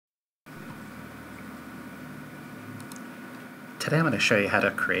Today I'm going to show you how to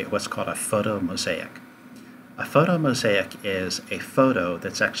create what's called a photo mosaic. A photo mosaic is a photo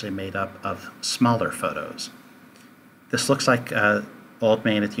that's actually made up of smaller photos. This looks like Old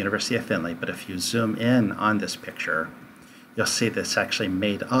Main at the University of Findlay, but if you zoom in on this picture, you'll see that it's actually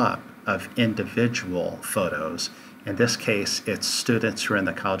made up of individual photos. In this case, it's students who are in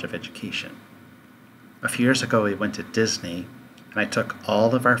the College of Education. A few years ago, we went to Disney, and I took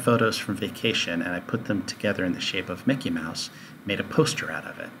all of our photos from vacation and I put them together in the shape of Mickey Mouse, made a poster out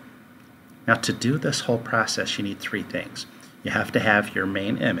of it. Now, to do this whole process, you need three things. You have to have your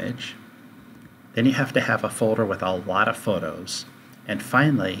main image, then you have to have a folder with a lot of photos, and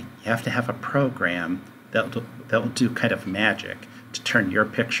finally, you have to have a program that will do kind of magic to turn your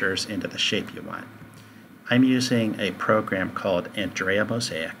pictures into the shape you want. I'm using a program called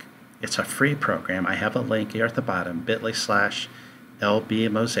AndeaMosaic. It's a free program. I have a link here at the bottom,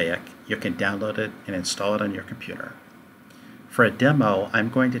 bit.ly/AndeaMosaic. You can download it and install it on your computer. For a demo, I'm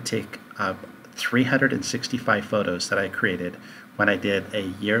going to take 365 photos that I created when I did a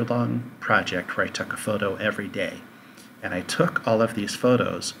year-long project where I took a photo every day. And I took all of these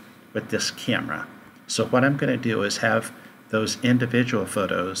photos with this camera. So what I'm going to do is have those individual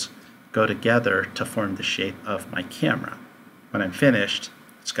photos go together to form the shape of my camera. When I'm finished,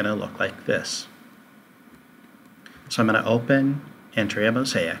 it's going to look like this. So I'm going to open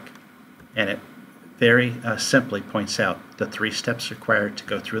AndeaMosaic, and it very simply points out the 3 steps required to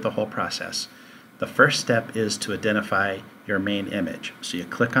go through the whole process. The first step is to identify your main image. So you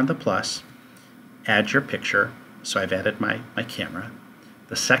click on the plus, add your picture. So I've added my camera.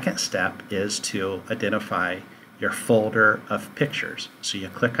 The second step is to identify your folder of pictures. So you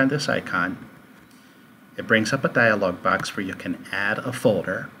click on this icon. It brings up a dialog box where you can add a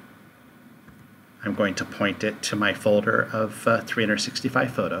folder. I'm going to point it to my folder of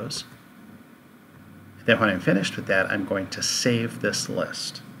 365 photos. Then when I'm finished with that, I'm going to save this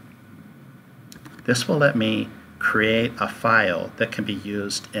list. This will let me create a file that can be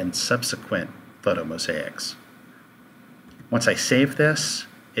used in subsequent photo mosaics. Once I save this,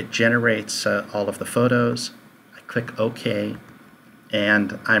 it generates all of the photos. I click OK,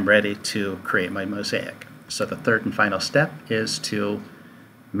 and I'm ready to create my mosaic. So the third and final step is to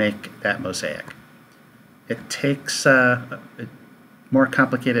make that mosaic. It takes more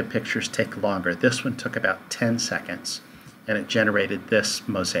complicated pictures take longer. This one took about 10 seconds, and it generated this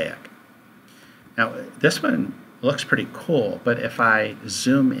mosaic. Now, this one looks pretty cool, but if I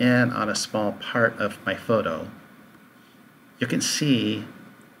zoom in on a small part of my photo, you can see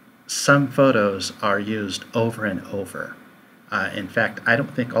some photos are used over and over. In fact, I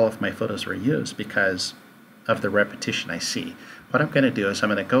don't think all of my photos were used because of the repetition I see. What I'm going to do is I'm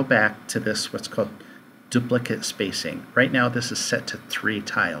going to go back to this, what's called duplicate spacing. Right now this is set to 3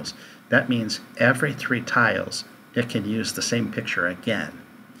 tiles. That means every 3 tiles it can use the same picture again.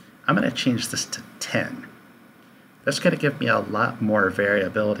 I'm going to change this to 10. That's going to give me a lot more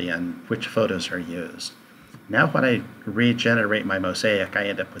variability on which photos are used. Now when I regenerate my mosaic, I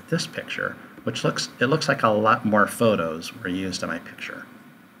end up with this picture, which looks like a lot more photos were used in my picture.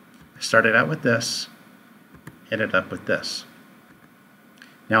 I started out with this, ended up with this.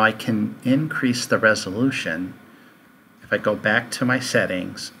 Now I can increase the resolution. If I go back to my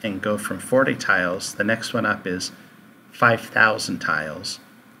settings and go from 40 tiles, the next one up is 5,000 tiles.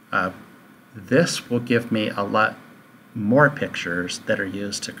 This will give me a lot more pictures that are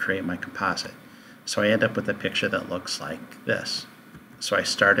used to create my composite. So I end up with a picture that looks like this. So I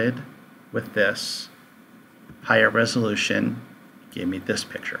started with this. Higher resolution gave me this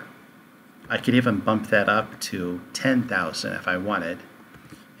picture. I could even bump that up to 10,000 if I wanted.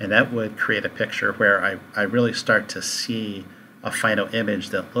 And that would create a picture where I really start to see a final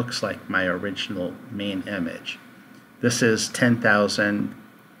image that looks like my original main image. This is 10,000.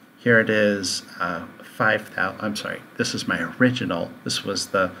 Here it is 5,000. I'm sorry, this is my original. This was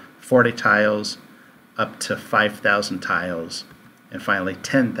the 40 tiles up to 5,000 tiles, and finally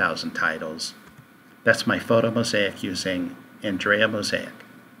 10,000 tiles. That's my photo mosaic using AndeaMosaic.